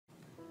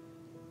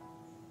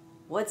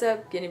What's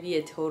up? Gonna be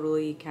a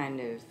totally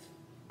kind of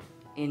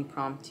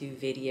impromptu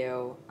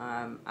video.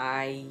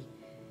 I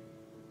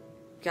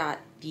got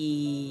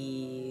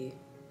the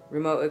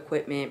remote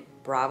equipment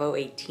Bravo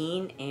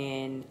 18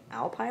 in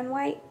alpine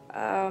white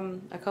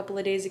a couple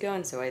of days ago,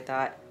 and so I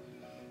thought,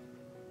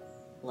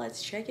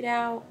 let's check it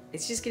out.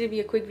 It's just gonna be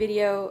a quick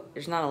video.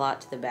 There's not a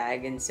lot to the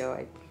bag, and so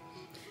I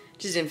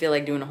just didn't feel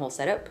like doing a whole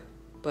setup.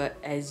 But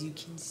as you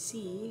can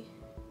see,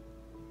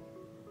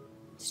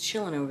 it's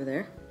chilling over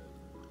there.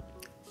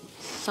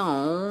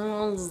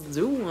 So let's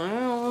do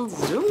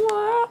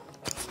it.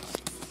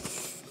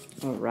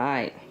 All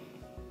right,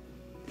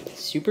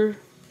 super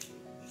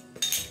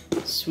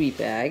sweet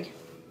bag.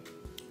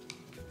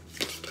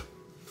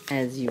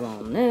 As you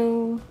all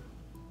know,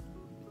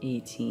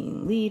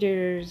 18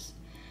 liters.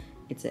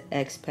 It's an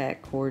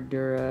X-Pac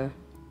Cordura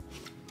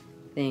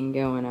thing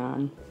going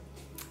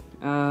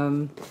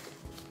on.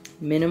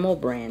 Minimal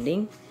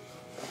branding.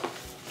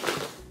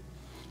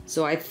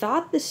 So I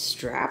thought the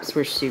straps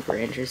were super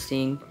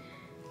interesting.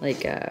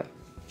 Like,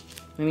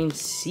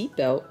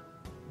 seatbelt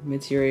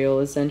material,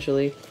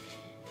 essentially.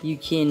 You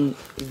can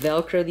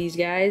Velcro these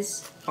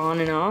guys on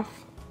and off,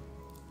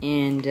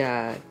 and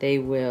they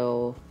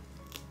will,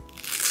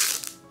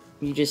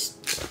 you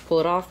just pull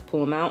it off,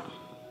 pull them out.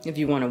 If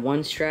you want to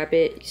one strap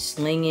it,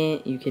 sling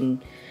it, you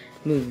can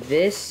move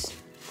this.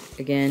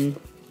 Again,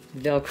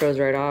 Velcro's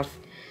right off,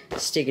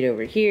 stick it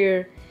over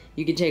here.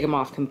 You can take them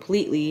off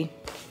completely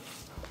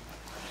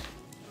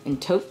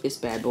and tote this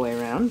bad boy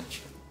around,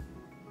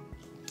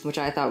 which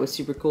I thought was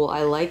super cool.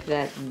 I like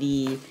that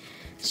the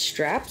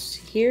straps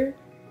here,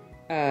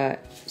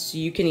 so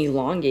you can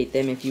elongate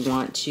them if you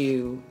want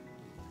to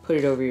put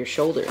it over your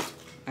shoulder.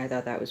 I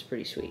thought that was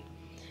pretty sweet.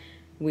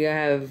 We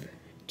have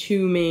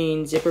two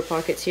main zipper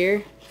pockets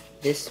here.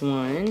 This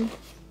one,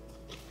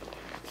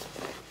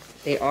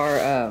 they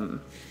are,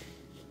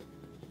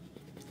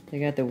 they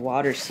got the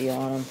water seal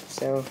on them,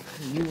 so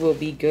you will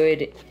be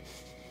good.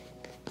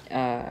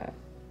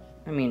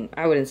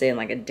 I wouldn't say in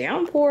like a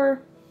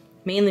downpour,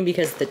 mainly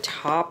because the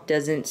top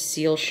doesn't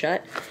seal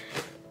shut,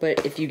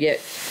 but if you get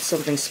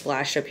something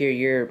splashed up here,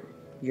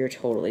 you're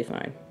totally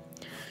fine.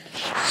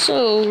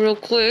 So real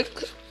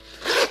quick,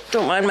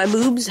 don't mind my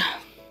boobs.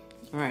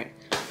 All right,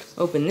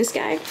 open this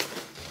guy,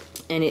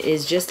 and it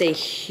is just a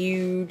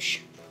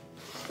huge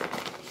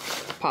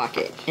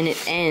pocket, and it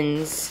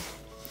ends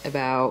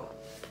about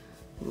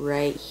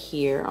right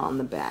here on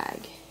the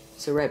bag.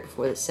 So right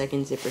before the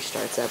second zipper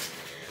starts up.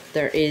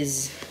 There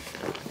is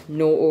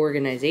no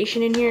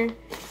organization in here.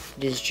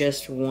 It is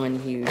just one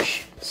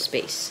huge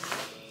space.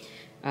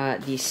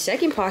 The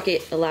second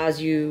pocket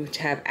allows you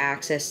to have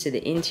access to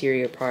the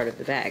interior part of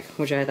the bag,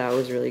 which I thought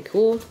was really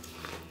cool.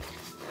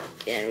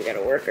 And we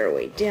gotta work our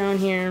way down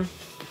here.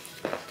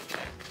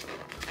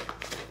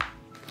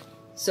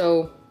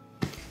 So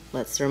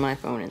let's throw my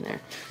phone in there.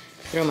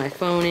 Throw my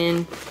phone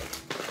in.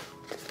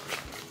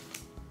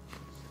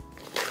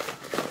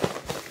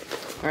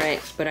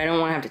 Alright, but I don't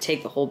want to have to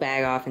take the whole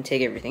bag off and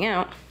take everything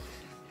out.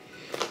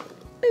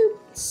 Boop.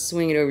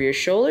 Swing it over your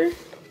shoulder.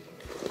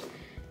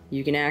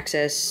 You can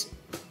access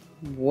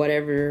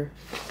whatever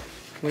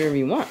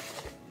you want.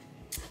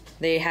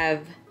 They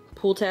have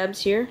pull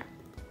tabs here,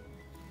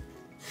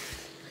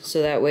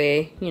 so that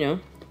way, you know,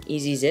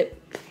 easy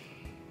zip.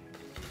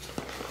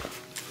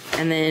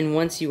 And then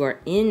once you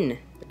are in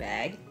the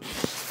bag,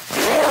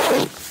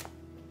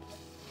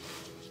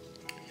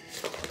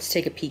 let's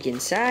take a peek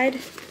inside.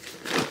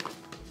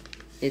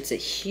 It's a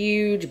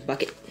huge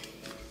bucket.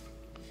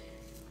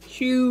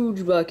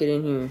 Huge bucket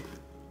in here.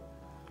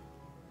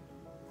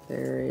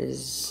 There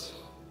is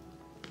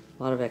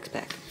a lot of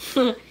X-Pac.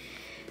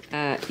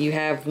 You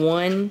have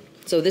one,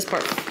 so this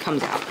part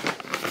comes out.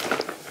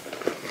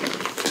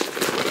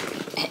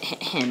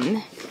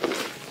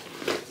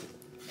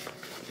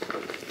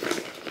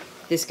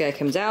 This guy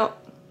comes out.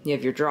 You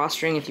have your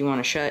drawstring if you want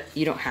to shut.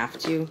 You don't have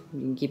to. You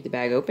can keep the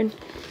bag open.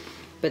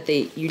 But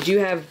you do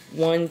have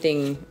one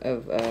thing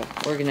of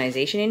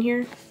organization in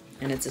here,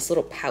 and it's this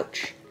little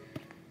pouch,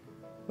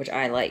 which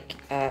I like.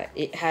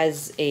 It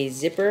has a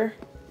zipper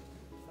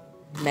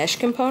mesh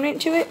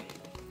component to it.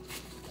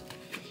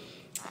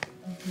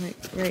 Like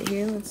right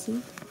here, let's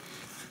see.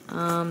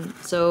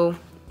 So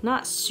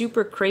not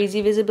super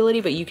crazy visibility,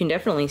 but you can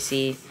definitely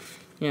see,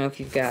 you know, if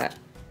you've got,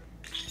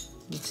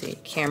 let's see,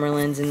 camera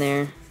lens in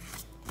there,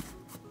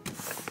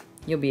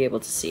 you'll be able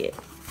to see it.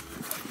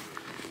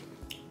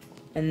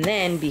 And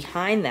then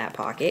behind that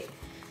pocket,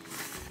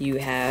 you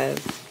have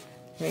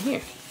right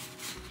here.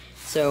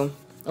 So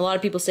a lot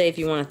of people say if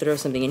you want to throw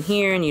something in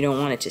here and you don't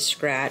want it to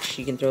scratch,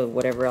 you can throw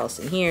whatever else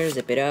in here,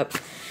 zip it up.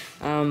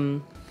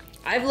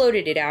 I've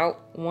loaded it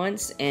out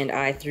once, and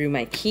I threw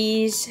my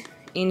keys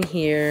in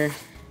here,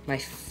 my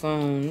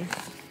phone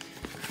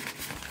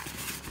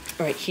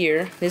right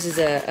here. This is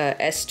a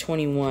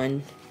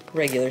S21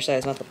 regular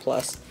size, not the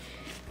plus,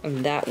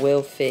 and that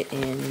will fit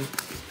in.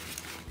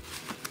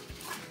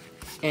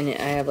 And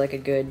I have like a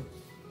good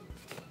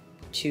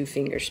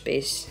 2-finger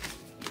space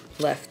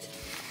left,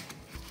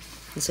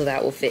 and so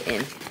that will fit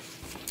in.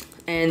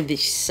 And the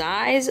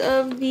size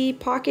of the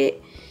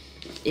pocket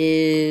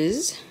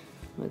is,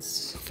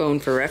 let's phone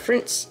for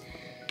reference,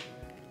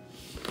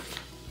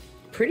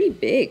 pretty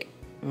big.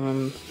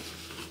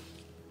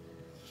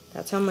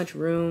 That's how much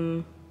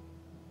room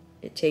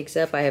it takes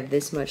up. I have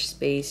this much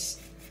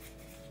space.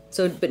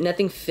 So, but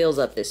nothing fills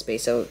up this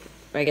space. So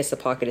I guess the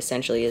pocket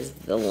essentially is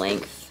the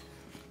length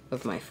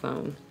of my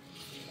phone.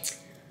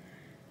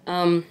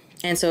 And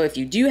so if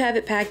you do have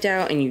it packed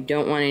out and you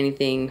don't want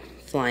anything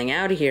flying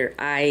out of here,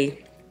 I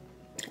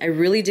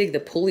really dig the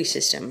pulley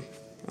system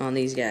on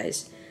these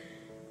guys.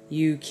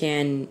 You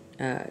can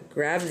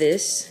grab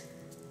this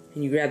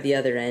and you grab the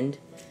other end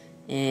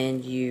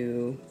and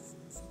you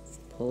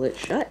pull it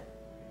shut.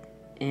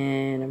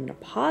 And I'm gonna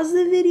pause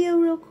the video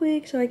real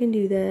quick so I can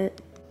do that.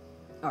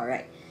 All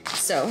right,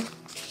 so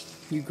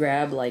you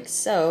grab like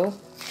so,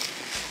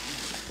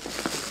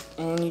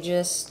 and you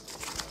just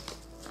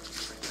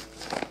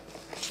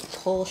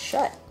pull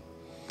shut.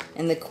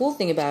 And the cool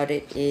thing about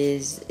it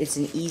is it's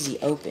an easy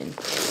open.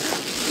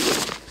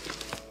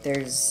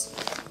 There's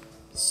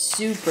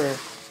super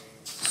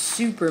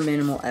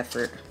minimal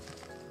effort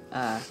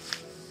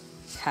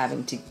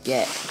having to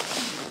get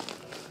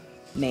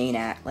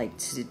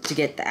to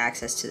get the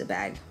access to the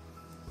bag.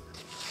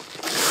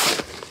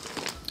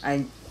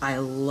 I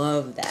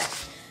love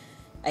that.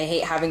 I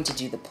hate having to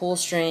do the pull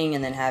string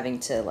and then having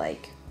to,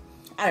 like,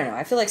 I don't know,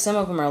 I feel like some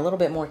of them are a little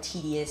bit more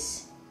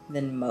tedious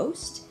than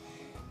most,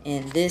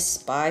 and this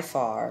by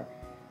far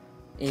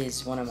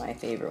is one of my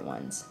favorite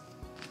ones.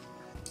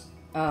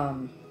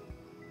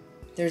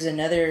 There's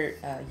another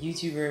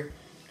YouTuber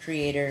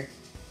creator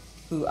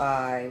who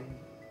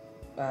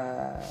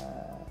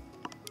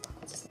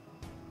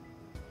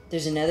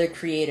there's another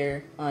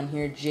creator on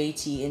here,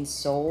 JT in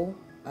Seoul.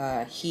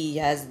 He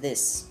has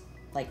this,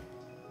 like,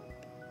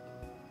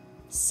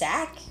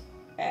 sack?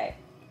 I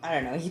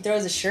don't know. He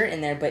throws a shirt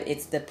in there, but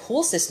it's the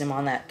pull system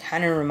on that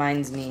kind of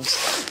reminds me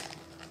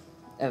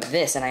of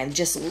this. And I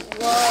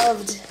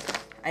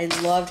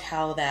loved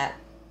how that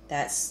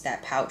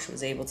pouch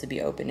was able to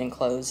be opened and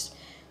closed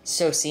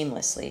so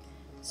seamlessly.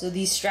 So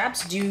these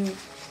straps do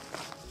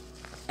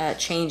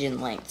change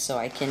in length, so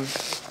I can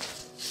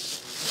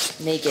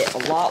make it a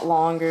lot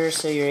longer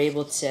so you're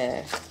able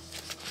to,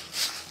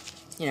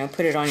 you know,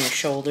 put it on your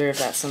shoulder if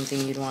that's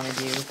something you'd want to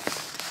do.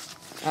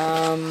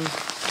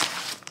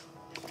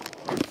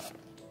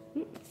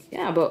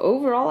 Yeah, but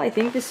overall I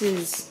think this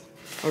is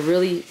a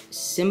really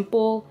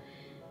simple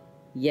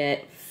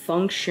yet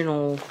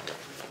functional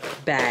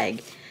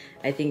bag.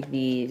 I think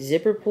the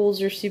zipper pulls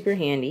are super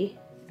handy.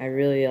 I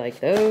really like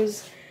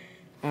those.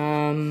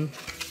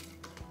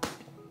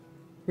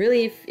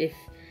 Really, if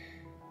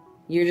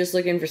you're just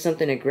looking for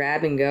something to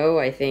grab and go,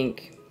 I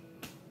think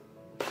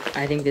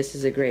this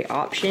is a great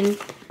option.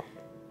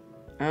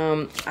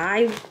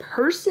 I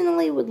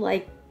personally would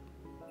like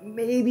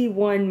maybe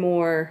one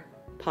more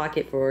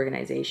pocket for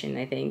organization.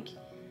 I think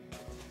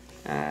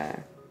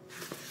that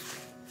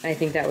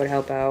would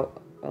help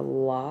out a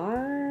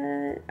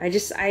lot.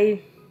 I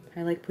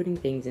like putting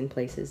things in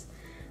places.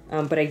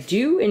 But I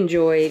do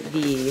enjoy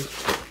the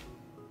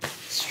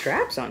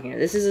straps on here.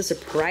 This is a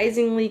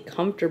surprisingly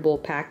comfortable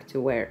pack to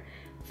wear,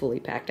 fully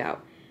packed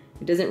out.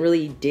 It doesn't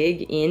really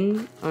dig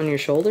in on your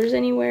shoulders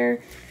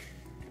anywhere.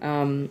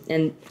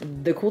 And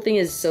the cool thing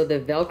is, so the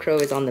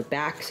Velcro is on the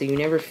back, so you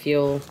never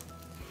feel,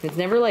 it's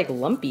never like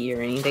lumpy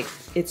or anything.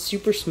 It's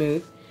super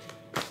smooth,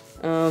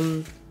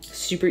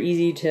 super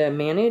easy to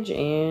manage,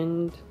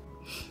 and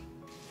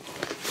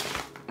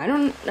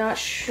not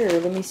sure.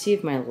 Let me see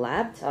if my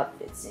laptop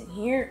fits in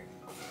here.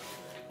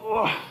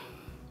 Oh.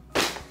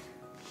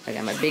 I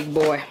got my big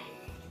boy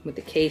with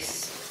the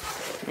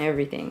case and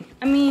everything.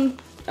 I mean,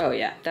 oh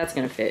yeah, that's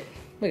gonna fit.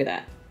 Look at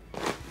that.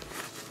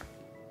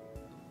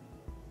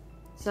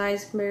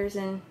 Size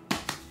comparison.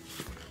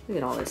 Look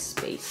at all this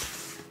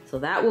space. So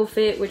that will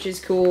fit, which is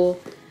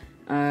cool.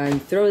 You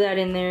throw that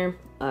in there.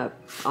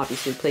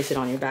 Obviously place it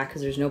on your back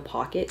because there's no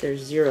pocket.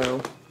 There's zero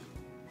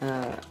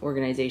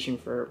organization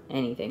for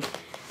anything.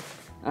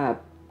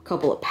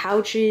 Couple of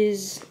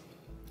pouches.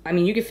 I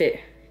mean, you could fit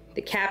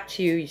the cap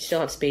too. You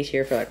still have space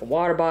here for like a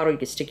water bottle. You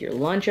could stick your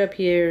lunch up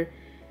here.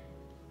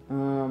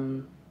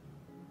 I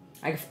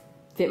could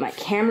fit my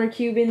camera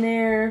cube in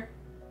there.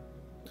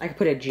 I could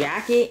put a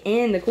jacket,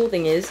 and the cool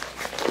thing is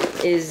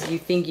you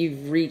think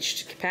you've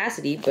reached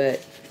capacity,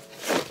 but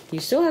you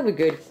still have a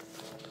good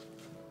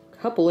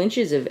couple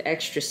inches of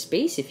extra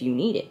space if you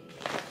need it.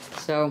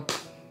 So,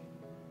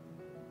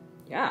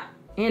 yeah.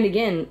 And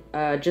again,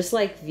 just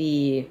like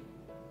the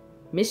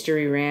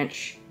Mystery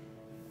Ranch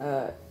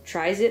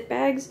tri-zip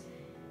bags,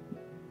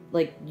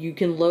 like, you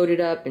can load it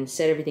up and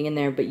set everything in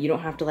there, but you don't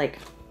have to like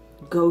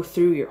go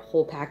through your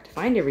whole pack to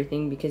find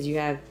everything because you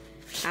have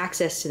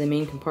access to the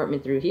main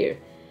compartment through here.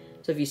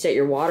 So if you set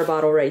your water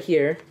bottle right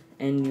here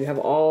and you have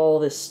all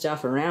this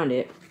stuff around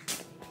it,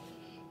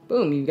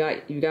 boom, you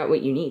got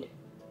what you need.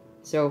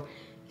 So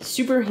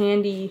super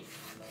handy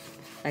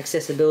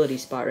accessibility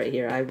spot right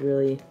here. I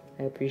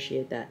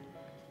appreciate that.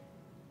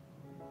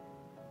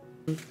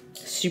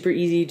 Super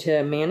easy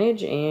to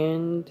manage,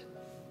 and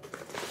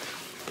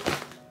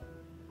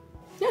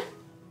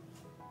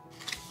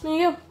There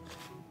you go.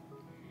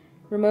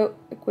 Remote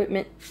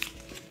equipment.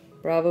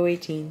 Bravo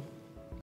 18.